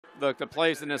look, the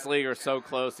plays in this league are so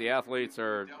close. The athletes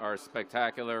are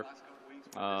spectacular.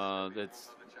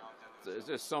 There's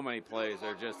just so many plays.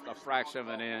 They're just a fraction of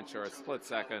an inch or a split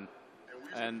second.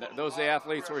 And those are the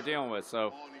athletes we're dealing with.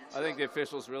 So I think the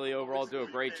officials really overall do a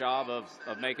great job of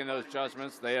making those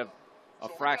judgments. They have a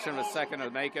fraction of a second to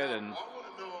make it. And,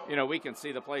 you know, we can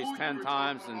see the plays 10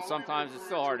 times, and sometimes it's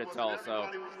still hard to tell. So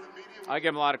I give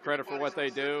them a lot of credit for what they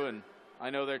do, and I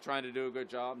know they're trying to do a good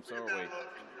job, and so are we.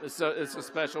 It's a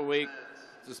special week.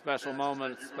 It's a special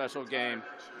moment. It's a special game.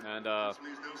 And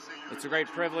it's a great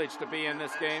privilege to be in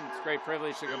this game. It's a great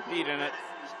privilege to compete in it.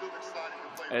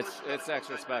 It's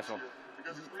extra special.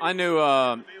 I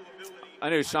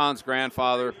knew Sean's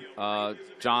grandfather,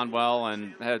 John, well,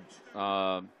 and had,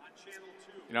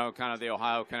 you know, kind of the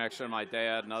Ohio connection, my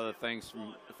dad, and other things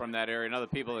from that area, and other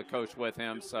people that coached with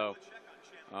him. So,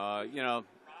 you know,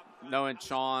 knowing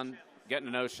Sean, getting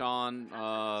to know Sean,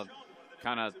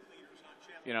 kind of,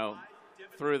 you know,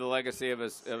 through the legacy of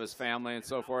his family and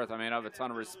so forth. I mean, I have a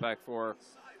ton of respect for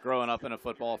growing up in a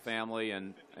football family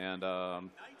and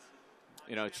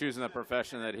you know, choosing the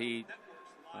profession that he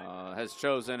has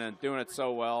chosen and doing it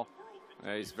so well.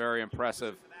 He's very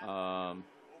impressive.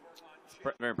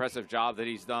 Very impressive job that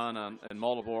he's done in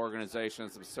multiple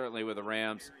organizations, certainly with the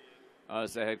Rams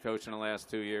as the head coach in the last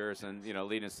 2 years, and, you know,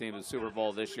 leading his team to the Super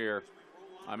Bowl this year.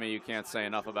 I mean, you can't say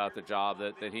enough about the job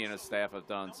that he and his staff have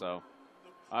done. So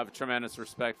I have a tremendous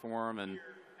respect for him, and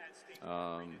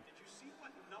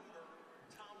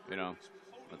you know,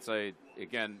 I'd say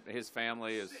again, his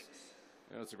family is,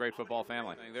 you know, it's a great football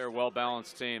family. They're a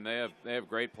well-balanced team. They have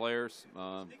great players,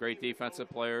 great defensive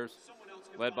players,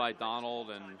 led by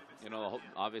Donald, and, you know,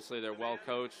 obviously they're well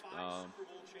coached.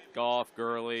 Goff,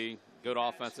 Gurley, good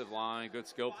offensive line, good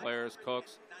skill players,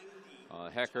 Cooks.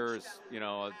 Hecker is, you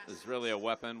know, is really a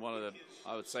weapon.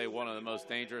 I would say one of the most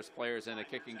dangerous players in the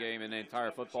kicking game in the entire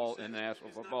in the National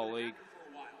Football League.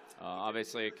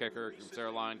 Obviously a kicker. Their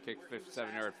line kicked a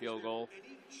 57-yard field goal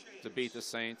to beat the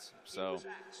Saints. So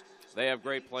they have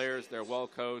great players. They're well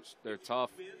coached. They're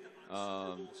tough.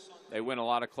 They win a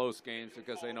lot of close games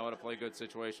because they know how to play good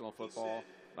situational football.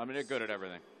 I mean, they're good at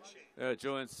everything.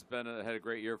 Julian's had a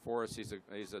great year for us. He's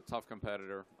a tough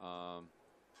competitor.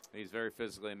 He's very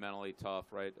physically and mentally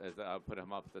tough, right? I would put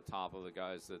him up at the top of the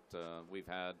guys that we've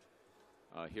had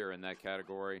here in that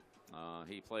category.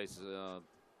 He plays,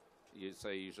 you'd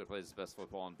say, he usually plays his best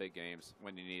football in big games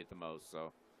when you need it the most.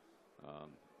 So,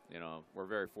 you know, we're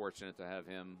very fortunate to have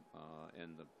him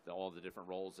in all the different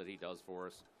roles that he does for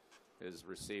us. His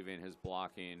receiving, his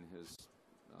blocking, his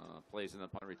plays in the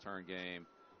punt return game.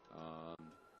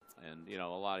 And, you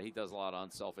know, he does a lot of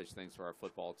unselfish things for our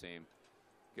football team.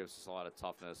 Gives us a lot of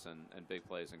toughness and big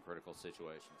plays in critical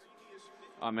situations.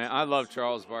 I mean, I love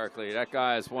Charles Barkley. That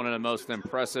guy is one of the most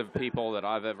impressive people that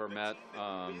I've ever met.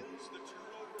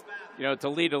 You know, to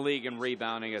lead a league in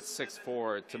rebounding at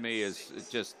 6'4", to me is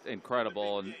just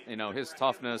incredible. And, you know, his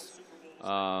toughness,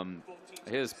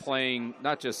 his playing,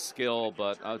 not just skill,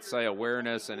 but I would say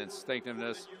awareness and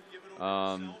instinctiveness.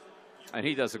 And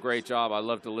he does a great job. I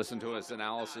love to listen to his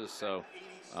analysis. So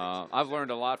I've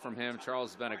learned a lot from him.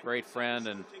 Charles has been a great friend,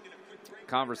 and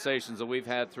conversations that we've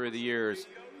had through the years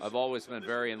have always been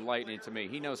very enlightening to me.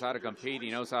 He knows how to compete.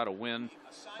 He knows how to win.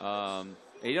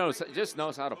 He just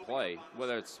knows how to play,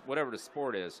 whether it's whatever the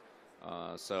sport is.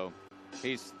 So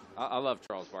I love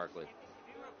Charles Barkley.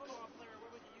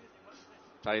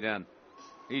 Tight end.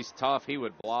 He's tough. He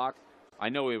would block. I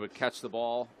know he would catch the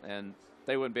ball, and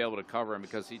they wouldn't be able to cover him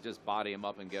because he'd just body him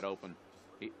up and get open.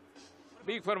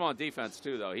 But you put him on defense,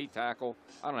 too, though. He'd tackle.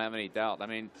 I don't have any doubt. I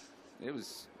mean,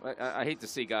 I hate to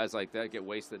see guys like that get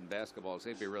wasted in basketball because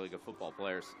they'd be really good football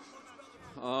players.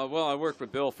 Well, I worked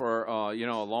with Bill for, you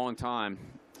know, a long time.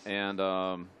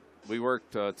 And we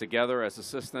worked together as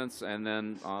assistants. And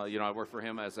then, you know, I worked for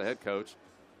him as a head coach,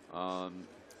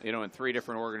 you know, in 3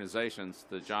 different organizations,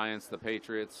 the Giants, the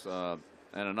Patriots, and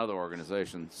another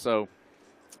organization. So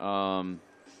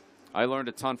I learned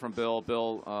a ton from Bill.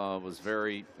 Bill was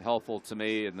very helpful to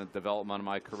me in the development of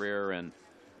my career and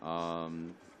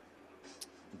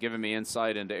giving me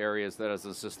insight into areas that as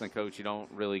an assistant coach you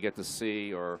don't really get to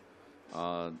see or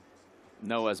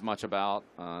know as much about,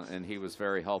 and he was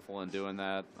very helpful in doing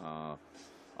that.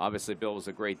 Obviously, Bill was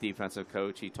a great defensive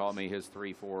coach. He taught me his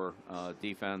 3-4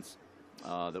 defense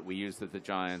that we used at the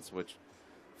Giants, which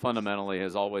fundamentally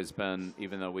has always been,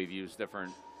 even though we've used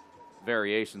different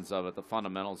variations of it, the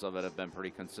fundamentals of it have been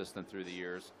pretty consistent through the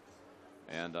years.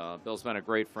 And Bill's been a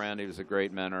great friend. He was a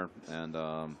great mentor, and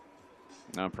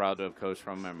I'm proud to have coached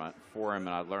for him, and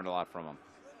I've learned a lot from him.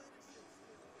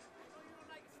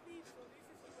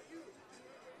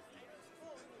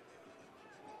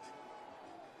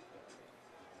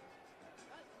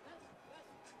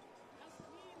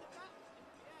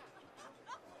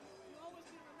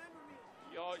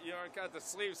 You aren't got the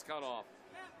sleeves cut off.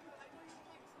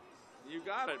 You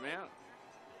got it, man.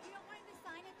 You don't want him to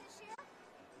sign it this year?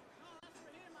 No, that's for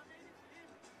him. I made it for him.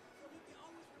 So he can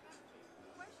always remember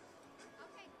me.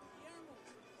 Okay. Guillermo.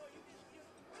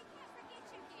 We can't forget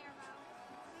you, Guillermo.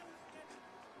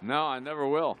 No, I never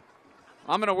will.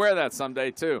 I'm going to wear that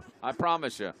someday, too. I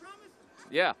promise you.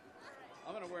 Yeah.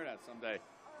 I'm going to wear that someday.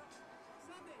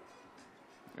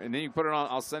 And then you put it on.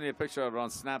 I'll send you a picture of it on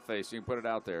Snapface. You can put it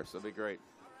out there. So it'll be great.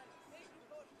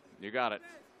 You got it.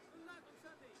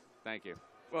 Thank you.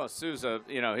 Well, Sousa,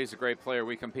 you know, he's a great player.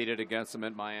 We competed against him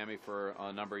in Miami for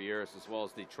a number of years, as well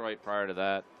as Detroit prior to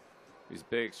that. He's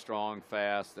big, strong,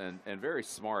 fast, and very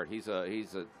smart. He's a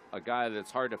guy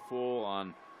that's hard to fool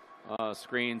on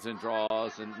screens and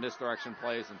draws and misdirection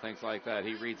plays and things like that.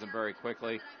 He reads them very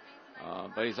quickly.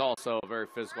 But he's also a very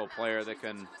physical player that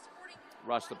can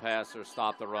rush the passer,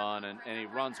 stop the run, and he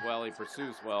runs well. He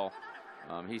pursues well.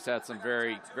 He's had some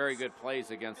very, very good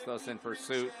plays against us in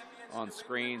pursuit on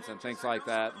screens and things like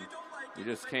that. And you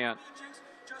just can't.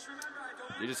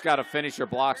 You just got to finish your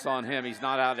blocks on him. He's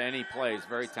not out of any plays.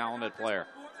 Very talented player.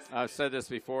 I've said this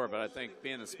before, but I think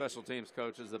being a special teams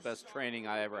coach is the best training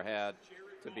I ever had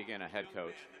to begin a head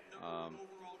coach.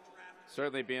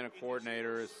 Certainly being a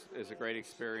coordinator is a great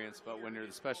experience, but when you're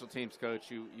the special teams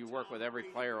coach, you work with every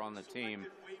player on the team,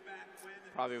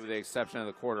 probably with the exception of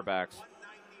the quarterbacks.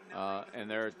 And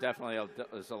there are definitely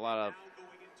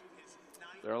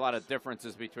there are a lot of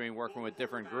differences between working with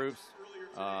different groups,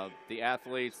 the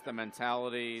athletes, the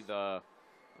mentality,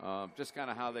 just kind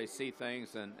of how they see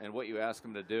things and what you ask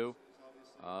them to do.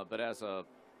 But as a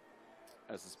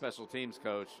special teams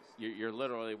coach, you're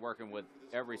literally working with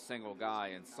every single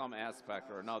guy in some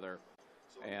aspect or another,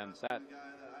 and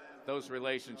those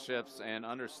relationships and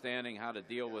understanding how to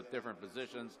deal with different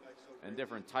positions and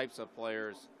different types of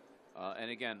players,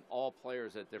 and again, all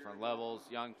players at different levels,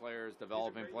 young players,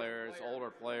 developing players, older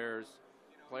players,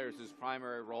 players whose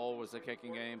primary role was the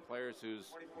kicking game, players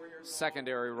whose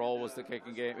secondary role was the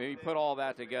kicking game. When you put all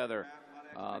that together,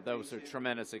 those are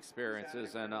tremendous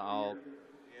experiences, and I'll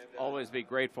always be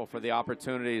grateful for the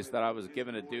opportunities that I was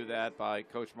given to do that by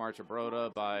Coach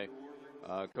Marchabroda, by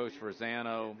Coach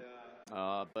Verzano,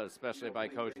 but especially by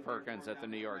Coach Perkins at the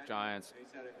New York Giants.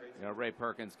 You know, Ray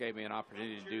Perkins gave me an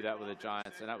opportunity to do that with the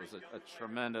Giants, and that was a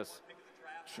tremendous,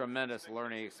 tremendous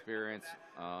learning experience.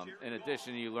 In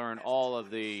addition, you learn all of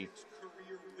the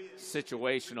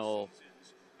situational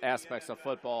aspects of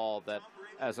football that,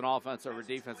 as an offensive or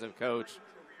defensive coach,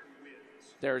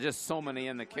 there are just so many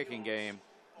in the kicking game.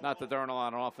 Not that there aren't a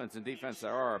lot of offense and defense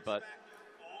there are, but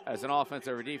as an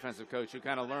offensive or defensive coach, you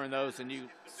kind of learn those and you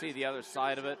see the other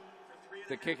side of it.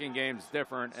 The kicking game's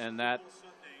different, and that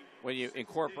when you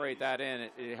incorporate that in,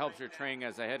 it helps your training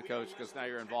as a head coach because now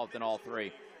you're involved in all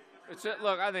three.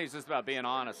 Look, I think it's just about being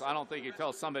honest. I don't think you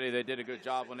tell somebody they did a good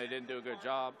job when they didn't do a good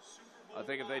job. I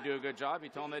think if they do a good job, you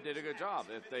tell them they did a good job.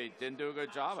 If they didn't do a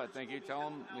good job, I think you tell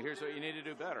them, here's what you need to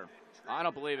do better. I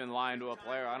don't believe in lying to a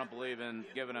player. I don't believe in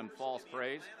giving him false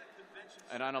praise.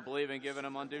 And I don't believe in giving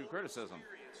him undue criticism.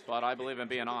 But I believe in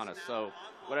being honest. So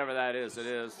whatever that is, it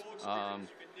is.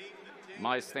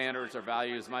 My standards or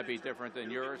values might be different than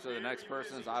yours or the next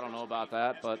person's. I don't know about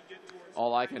that. But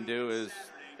all I can do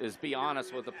is be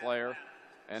honest with the player.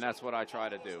 And that's what I try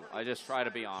to do. I just try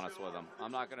to be honest with them.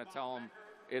 I'm not going to tell them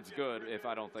it's good if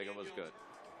I don't think it was good.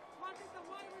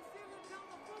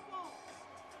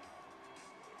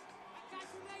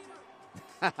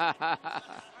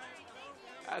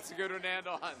 That's a good one,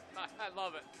 Nando. I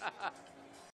love it.